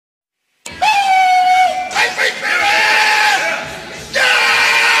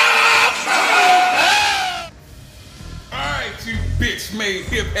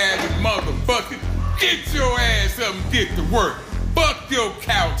get to work. Fuck your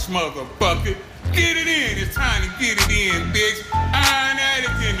couch, motherfucker. Get it in, it's time to get it in, bitch. Iron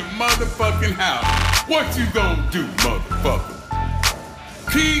Addict in the motherfucking house. What you gonna do, motherfucker?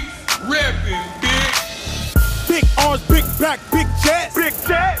 Keep reppin', bitch. Big arms, big back, big chest. Big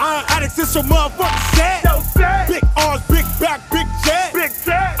chest. Iron Addicts is your motherfucking set. Yo, set. Big arms, big back, big chest. Big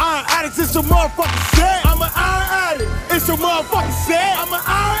chest. Iron Addicts is your motherfucking set. I'm an Iron Addict. It's your motherfucking set. I'm an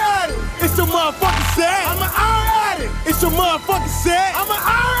Iron Addict. It's your motherfucking set. I'm an Iron Addict. It's your motherfucking set. I'm an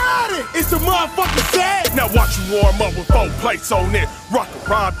Iron Addict. It's your motherfucking set. Now watch you warm up with 4 plates on it. Rock a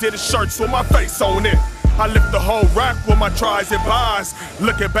rhyme, did a shirts with my face on it. I lift the whole rack with my tries and buys.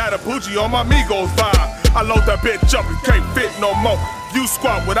 Looking bad at bougie on my Migos vibe. I load that bitch up, you can't fit no more. You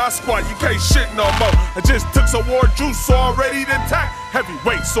squat when I squat, you can't shit no more. I just took some more juice, so I'm ready to attack.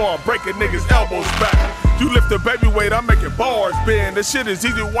 Heavyweight, so I'm breaking niggas' elbows back. You lift the baby weight, I'm making bars bend. This shit is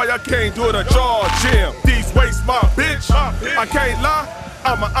easy, why I can't do it at your gym? These weights, my bitch, I can't lie.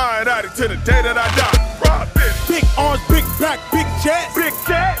 I'm an Iron Addict to the day that I die. Big arms, big back, big chest. Big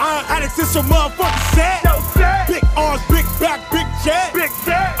chest. Iron Addicts is your motherfucking set. Yo, set. Big arms, big back, big chest. Big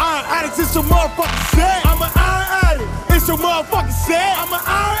chest. Iron Addicts is your motherfucking set. I'm an Iron Addict. It's your motherfucking set. I'm an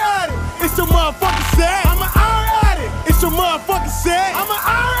Iron Addict. It's your motherfucking set. I'm an Iron Addict. It's your motherfucking set. I'm an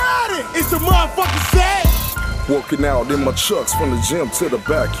Iron Addict. It's your motherfucking set. Working out in my chucks from the gym to the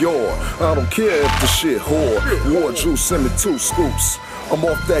backyard. I don't care if the shit whore. War juice, send me 2 scoops. I'm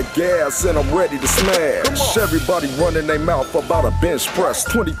off that gas and I'm ready to smash. Everybody running their mouth about a bench press.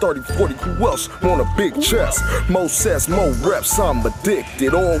 20, 30, 40, who else want a big chest? More sets, more reps, I'm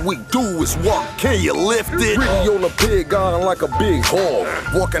addicted. All we do is walk, can you lift it? Really on a pig iron like a big hog.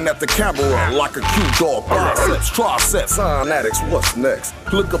 Walking at the camera like a cute dog. Biceps, triceps, Iron Addicts, what's next?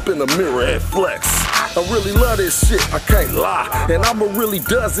 Look up in the mirror and flex. I really love this shit, I can't lie. And I'ma really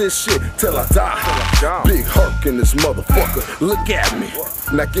does this shit till I die. Big Herc in this motherfucker, look at me.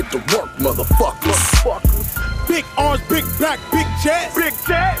 Now get to work, motherfuckers. Big arms, big back, big chest. Big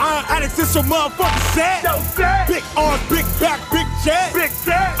chest. Iron Addicts is your motherfucking set. Yo, set. Big arms, big back, big chest. Big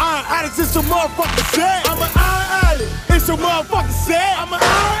chest. Iron Addicts is your motherfucking set. I'm an Iron Addict. It's your motherfucking set. I'm an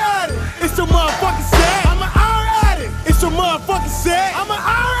Iron Addict. It's your motherfucking set. I'm an Iron Addict. It's your motherfucking set. I'm an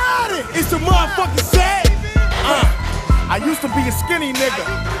Iron Addict. It's your motherfucking set. I used to be a skinny nigga,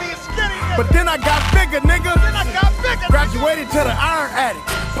 but then I got bigger, nigga. Graduated to the Iron Addict,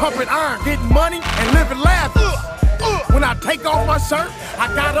 pumping iron, getting money, and living lavish. When I take off my shirt, I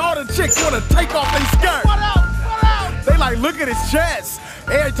got all the chicks wanna take off their skirt. They like, look at his chest.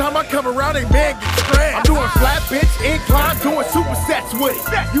 Every time I come around, they man get stressed. I'm doing flat bitch, incline, doing supersets with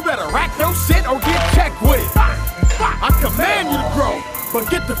it. You better rack your shit or get checked with it. I command you to grow, but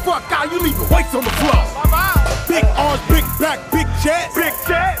get the fuck out, you leaving weights on the floor. Big arms, big back, big chest. Big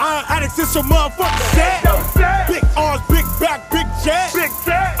chest. Iron Addicts is your motherfucking set. Yo, set. Big arms, big back, big chest. Big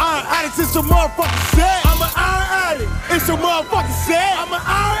chest. Iron Addicts is your motherfucking set. I'm an Iron Addict. It's your motherfucking set. I'm an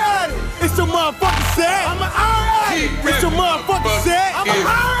Iron Addict. It's your motherfucking set. I'm an Iron Addict. It's your motherfucking set. I'm an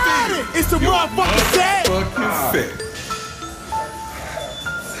Iron Addict. It's your motherfucking set. Motherfucking set.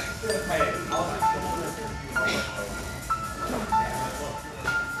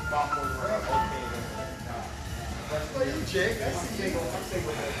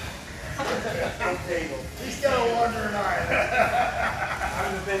 He's still a wandering eye.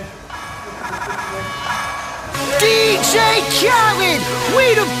 DJ Khaled,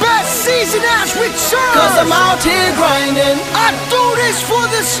 we the best season has returned. Cause I'm out here grinding. I do this for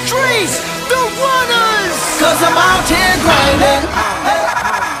the streets, the runners. Cause I'm out here grinding.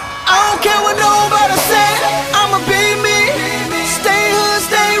 I don't care what nobody say. I'ma be me. Stay hood,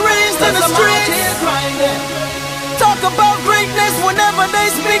 stay raised in the streets. Talk about greatness whenever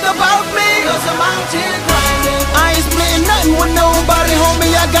they speak about me. Cause I'm out here grinding. I ain't splitting nothing with nobody, homie.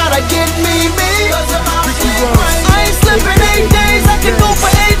 I gotta get me. Cause I'm out here grinding. I ain't slipping 8 days. I can go for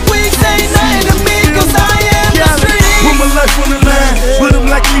 8 weeks. Ain't nothing to me. Cause I am the street. Put my life on the line, but I'm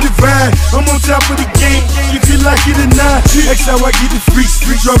like me divine. I'm on top of the game, if you like it or not. That's how I get the free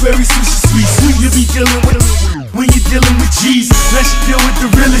strawberry sushi sweet. You be dealing with when you're dealing with G's. Now she deal with the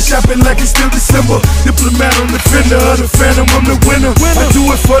realest, shopping like it's still December. Diplomat on the fender of the phantom, I'm the winner. I do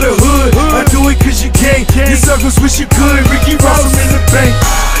it for the hood, I do it cause you can't. You suckers wish you could, Ricky Ross, I'm in the bank.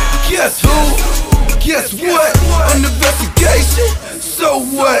 Guess who? Guess what? An investigation, so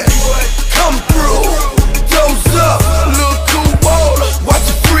what? Come through, doze up, look cool water, watch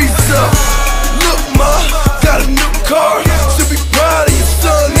it freeze up. Look ma, got a new car, should be proud of your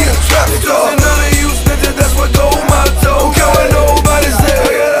son, he a trap star. None of you snitches, that's what go my toe. Don't care what nobody say, I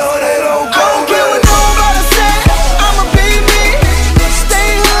got all that old gold. I don't care what nobody say, I'ma be me.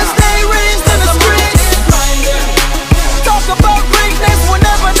 Stay hood, stay raised in the streets.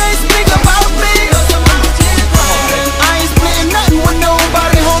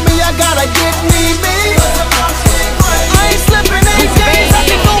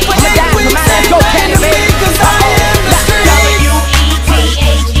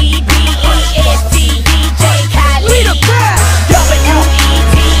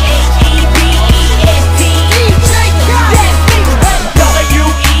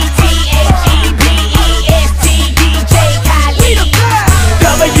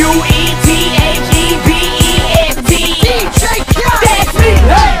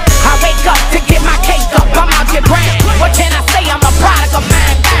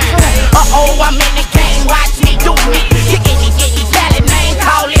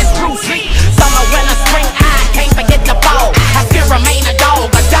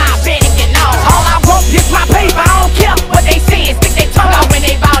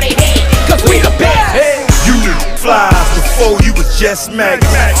 yes, Max.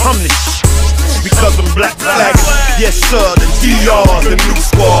 I'm the shit because I'm black flag. Yes, sir, the DR's the new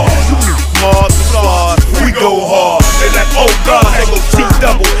squad. Mars to Stars, we go hard. They like, oh God, they go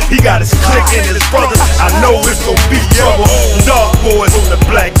T-double. He got his clique and his brothers. I know it's gon' be trouble. Dark boys on the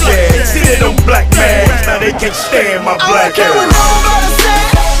black gas. See they don't black mags, now they can't stand my black ass. I don't care what nobody say,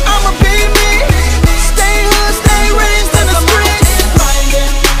 I'ma be me. Stay hood, stay raised in the streets.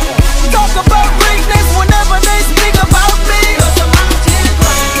 Talk about greatness whenever they speak about me.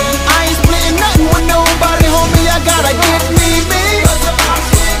 I ain't splitting nothing with nobody, homie. I gotta get me.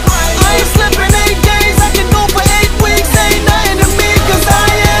 I ain't slipping 8 days, I can go for 8 weeks. Ain't nothing to me, cause I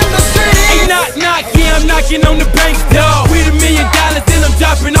am the street. Hey, knock, yeah, I'm knocking on the bank's door. With $1 million, then I'm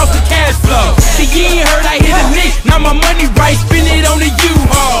dropping off the cash flow. See, you ain't heard I hit a lick, now my money right, spin it on the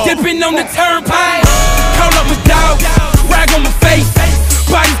U-Haul. Dipping on the turnpike, call up my dog, rag on my face,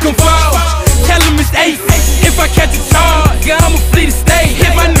 bodies gon' fall, tell him it's ace. If I catch a charge, yeah, I'ma flee the state.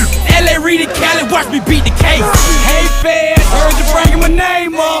 If I knew LA, Reed, and Cali, watch me beat the case. Hey, fans, heard you bringing my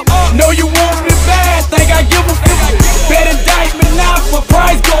name up. Know you want me bad, think I give a fuck. Bet indictment now, my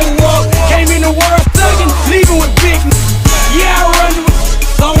price go up. Came in the world thuggin', leaving with big. Yeah, I run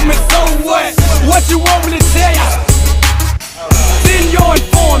with on me, so what? What you want me to tell ya? Send your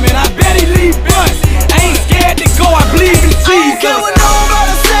informant, I bet he leave bust. I ain't scared to go, I believe in Jesus. I don't care what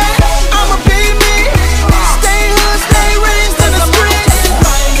nobody say, I'ma be me. Stay hood, stay raised in the streets.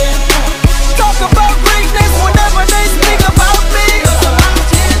 Talk about greatness whenever they speak about me.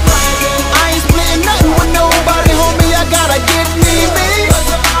 I ain't splitting nothing with nobody, homie. I gotta get me.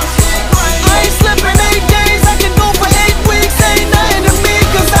 I ain't slipping 8 days, I can go for 8 weeks. Ain't nothing to me,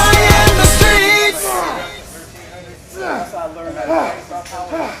 cause I am the streets.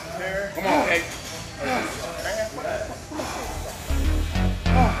 Come on, hey.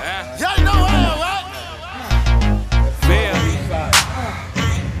 Y'all know how, right? Feel me?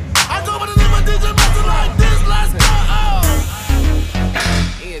 I go with a little DJ messing like this. Let's go.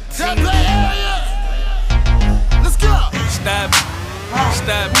 Jump the area. Let's go. Stop it.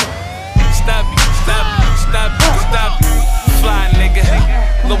 Fly nigga,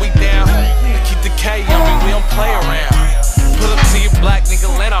 Louis down. Keep the K on me, we don't play around. Pull up to your block, nigga,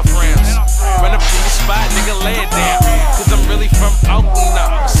 let off rounds. Run up in your spot, nigga, lay it down. Cause I'm really from Oakland, no.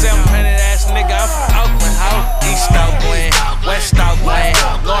 700 ass nigga, I'm from Oakland, ho. East Oakland, West Oakland,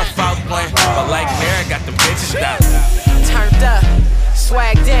 North Oakland. But like Mary got the bitches down. Turned up,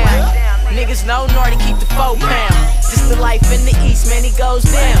 swag down. Niggas know Norty keep the 4 pound. Just the life in the east, man, he goes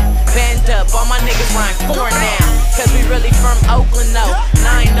down. Band up, all my niggas rhyme 4 now. Cause we really from Oakland, no.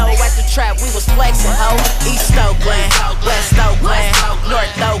 9-0 at the trap, we was flexing, ho. East Oakland, West Oakland,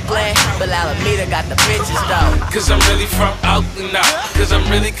 North Oakland. But Alameda got the bitches, though. Cause I'm really from Oakland, no. Cause I'm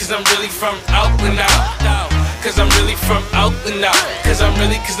really from Oakland, no. Cause I'm really from Oakland, no. Cause I'm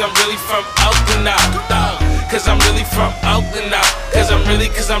really from Oakland, no. Cause I'm really from Oakland, no. Cause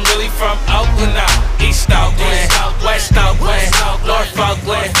I'm really from Oakland, no. East Oakland, West Oakland, North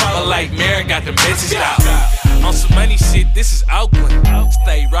Oakland. But like Mary got the bitches out. On some money shit, this is Oakland.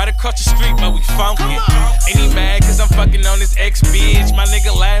 Stay right across the street, but we funkin'. Ain't he mad cause I'm fucking on this ex-bitch? My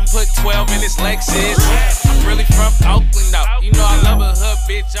nigga Latin put 12 in his Lexus. I'm really from Oakland, no. You know I love a hood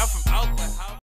bitch, I'm from Oakland.